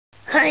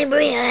Hi,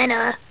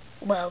 Breanna.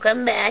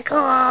 Welcome back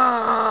home.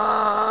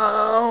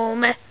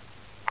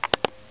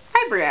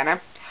 Hi,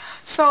 Breanna.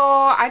 So,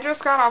 I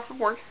just got off of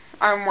work.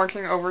 I'm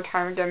working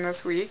overtime again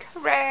this week.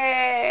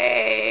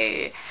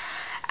 Hooray!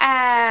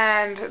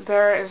 And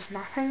there is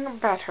nothing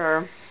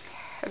better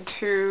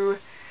to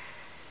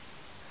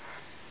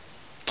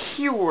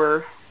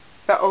cure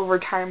the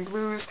overtime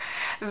blues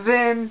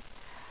than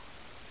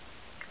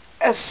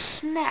a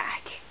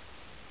snack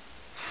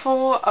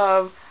full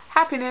of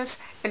happiness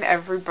in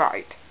every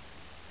bite.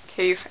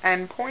 Case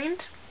in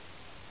point,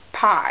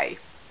 pie.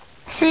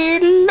 See,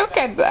 look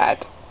at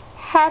that.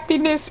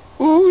 Happiness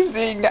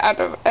oozing out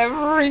of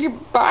every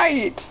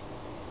bite.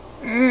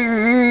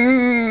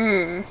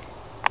 Mmm.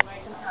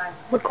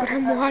 Look what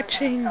I'm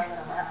watching. You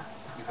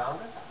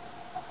found it?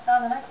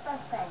 Found the next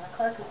best thing. The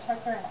clerk who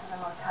checked her into the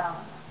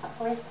motel.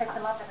 Police picked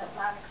him up in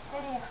Atlantic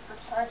City for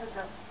charges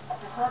of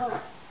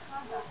disorderly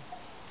conduct.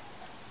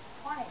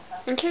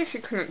 In case you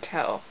couldn't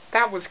tell,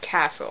 that was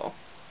Castle.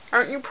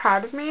 Aren't you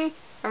proud of me?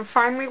 I'm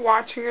finally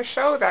watching a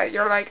show that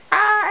you're like,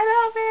 I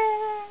love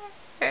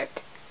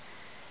it.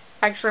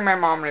 Actually, my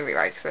mom really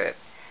likes it.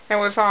 It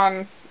was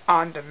on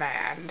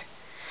demand.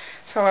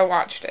 So I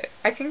watched it.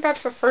 I think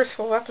that's the first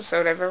full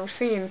episode I've ever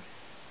seen.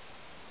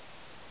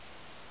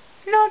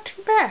 Not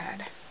too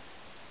bad.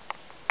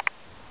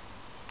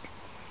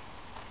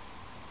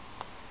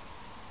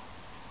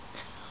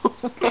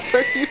 What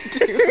are you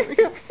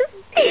doing?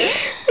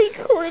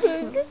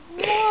 Recording.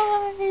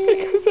 Why?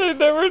 Because I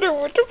never know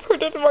what to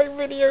put in my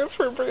videos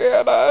for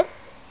Breanna.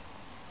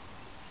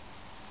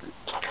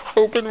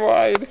 Open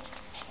wide.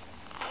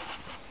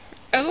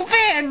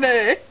 Open!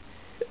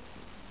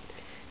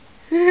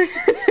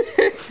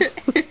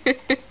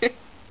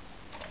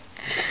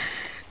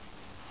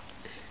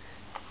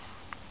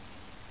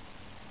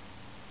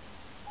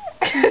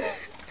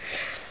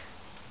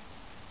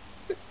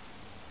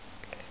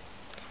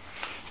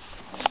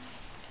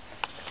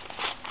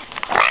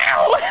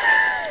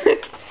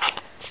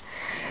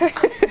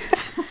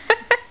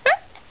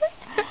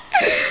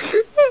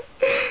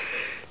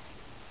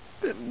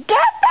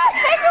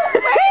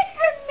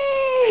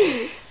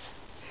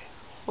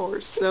 Or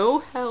so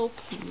help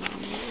me.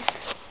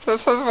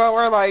 This is what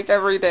we're like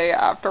every day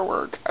after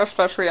work,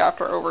 especially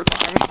after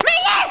overtime.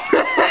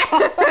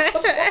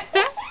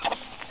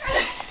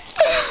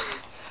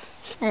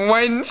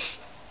 Wench.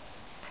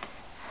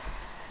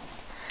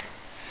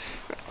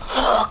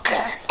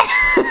 Hooker.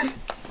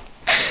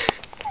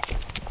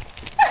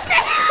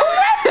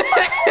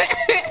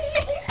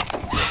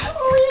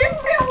 Leave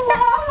me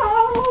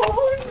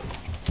alone.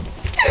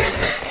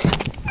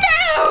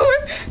 No!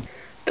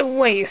 The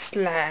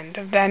wasteland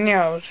of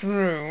Danielle's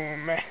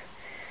room.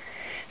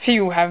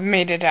 Few have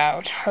made it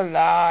out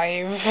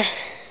alive.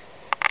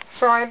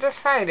 So I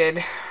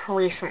decided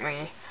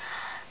recently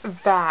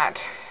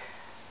that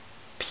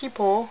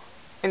people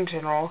in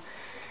general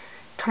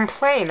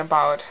complain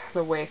about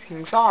the way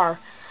things are,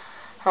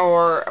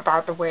 or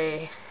about the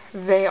way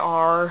they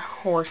are,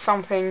 or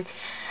something,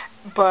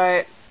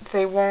 but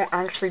they won't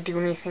actually do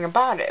anything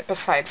about it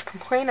besides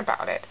complain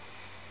about it.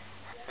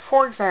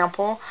 For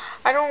example,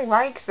 I don't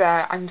like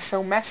that I'm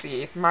so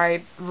messy.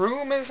 My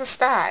room is a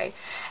sty,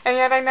 and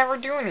yet I never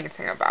do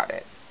anything about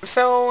it.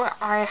 So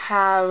I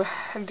have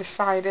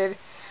decided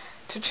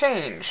to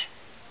change.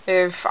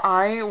 If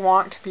I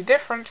want to be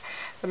different,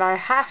 then I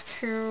have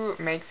to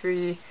make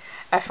the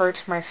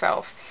effort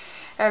myself.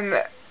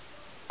 And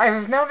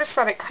I've noticed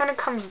that it kind of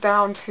comes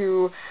down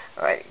to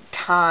like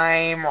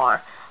time,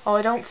 or oh,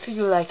 I don't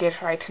feel like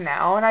it right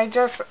now, and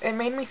it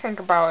made me think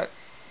about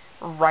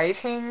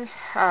writing.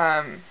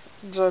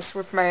 Just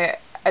with my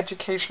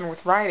education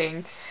with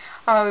writing,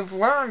 I've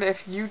learned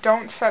if you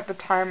don't set the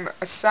time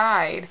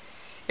aside,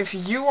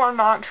 if you are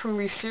not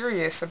truly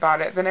serious about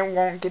it, then it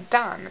won't get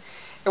done.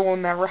 It will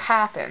never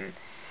happen.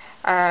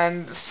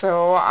 And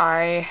so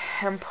I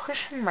am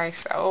pushing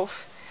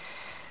myself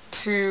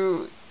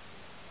to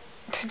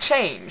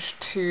change,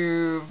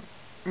 to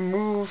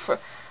move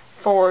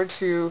forward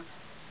to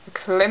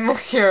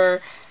cleanlier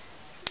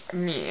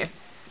me.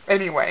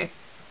 Anyway.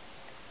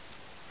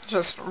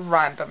 Just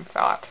random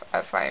thoughts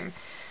as I'm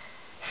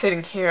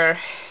sitting here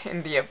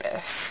in the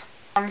abyss.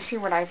 Want to see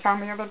what I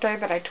found the other day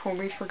that I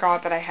totally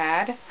forgot that I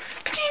had?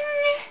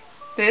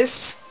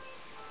 This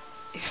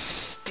is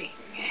Sting.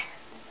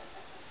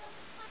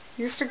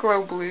 Used to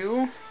glow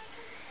blue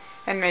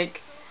and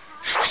make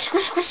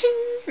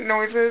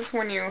noises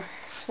when you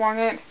swung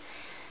it,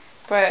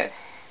 but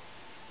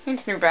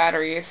needs new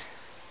batteries.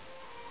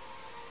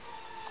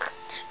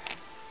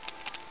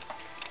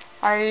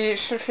 I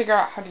should figure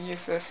out how to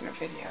use this in a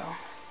video.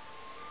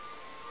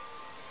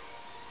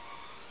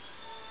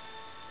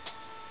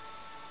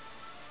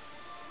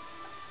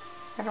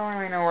 I don't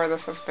really know where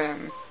this has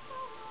been.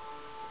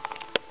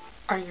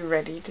 Are you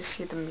ready to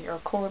see the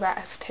miracle that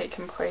has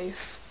taken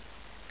place?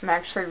 I'm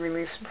actually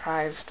really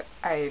surprised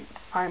I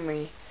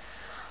finally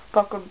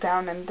buckled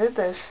down and did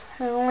this.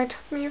 It only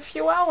took me a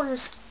few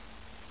hours.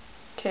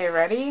 Okay,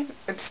 ready?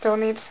 It still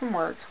needs some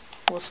work.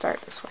 We'll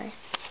start this way.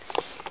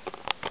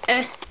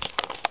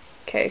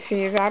 Okay,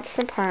 see, that's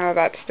the pile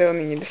that still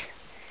needs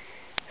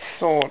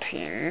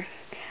sorting.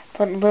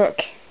 But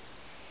look.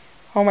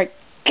 Oh my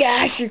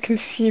gosh, you can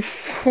see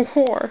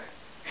floor.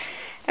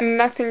 And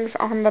nothing's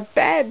on the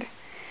bed.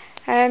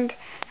 And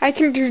I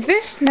can do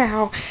this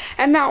now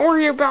and not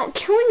worry about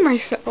killing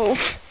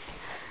myself.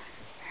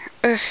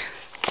 Ugh.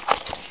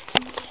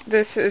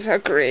 This is a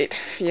great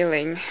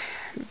feeling,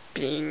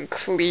 being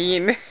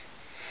clean.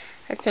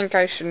 I think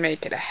I should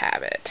make it a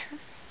habit.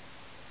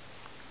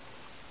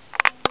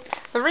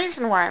 The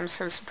reason why I'm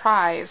so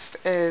surprised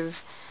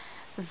is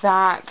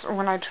that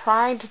when I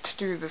tried to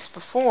do this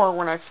before,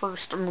 when I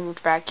first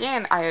moved back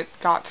in, it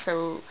got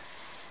so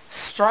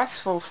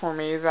stressful for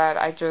me that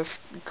I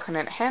just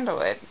couldn't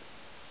handle it.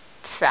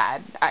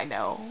 Sad, I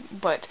know,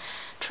 but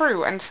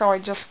true, and so I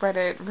just let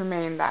it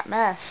remain that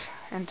mess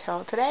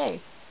until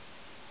today.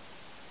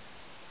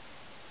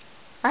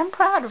 I'm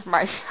proud of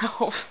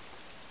myself.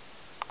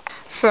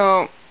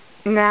 So,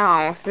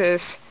 now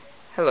this,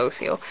 hello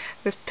Seal,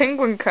 this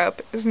penguin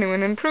cup is new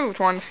and improved.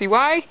 Want to see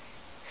why?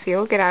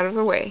 Seal, get out of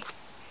the way.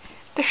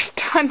 There's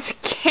tons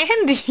of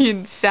candy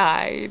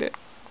inside.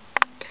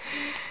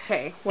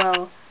 Okay,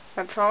 well,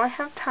 that's all I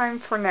have time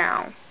for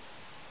now.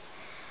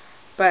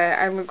 But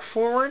I look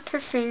forward to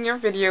seeing your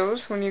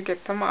videos when you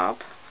get them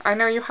up. I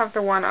know you have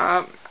the one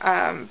up,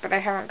 but I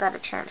haven't got a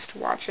chance to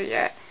watch it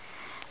yet.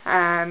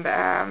 And,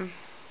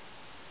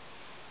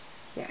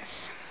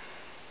 yes.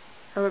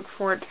 I look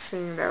forward to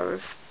seeing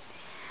those.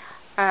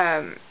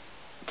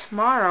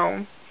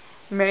 Tomorrow,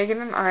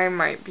 Megan and I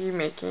might be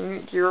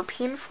making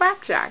European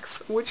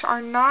flapjacks, which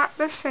are not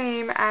the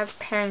same as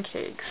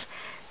pancakes.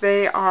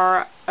 They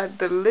are a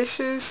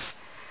delicious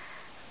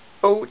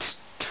oat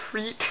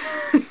treat.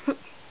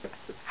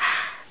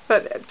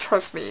 But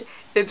trust me,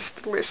 it's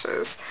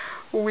delicious.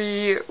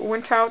 We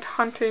went out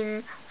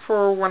hunting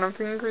for one of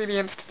the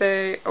ingredients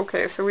today.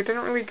 Okay, so we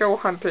didn't really go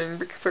hunting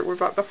because it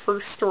was at the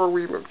first store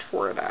we looked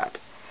for it at.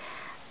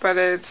 But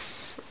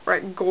it's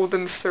like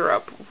golden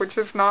syrup, which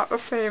is not the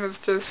same as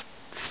just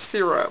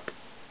syrup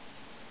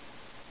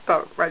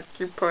that like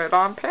you put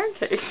on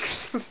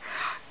pancakes.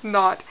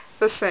 Not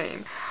the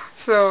same.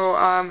 So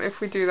if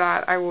we do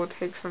that, I will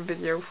take some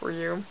video for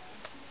you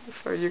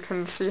so you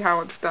can see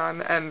how it's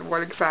done and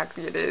what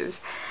exactly it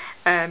is,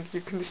 and you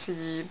can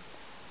see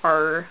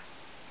our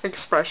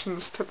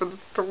expressions to the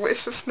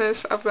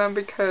deliciousness of them,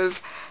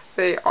 because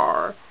they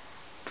are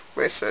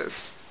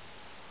delicious.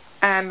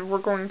 And we're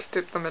going to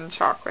dip them in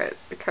chocolate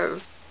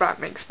because that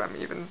makes them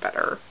even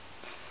better.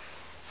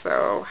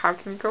 So how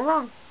can you go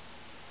wrong?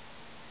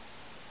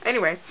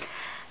 Anyway,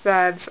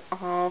 that's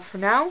all for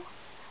now.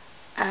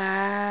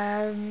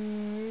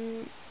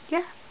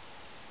 Yeah.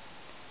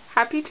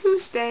 Happy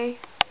Tuesday!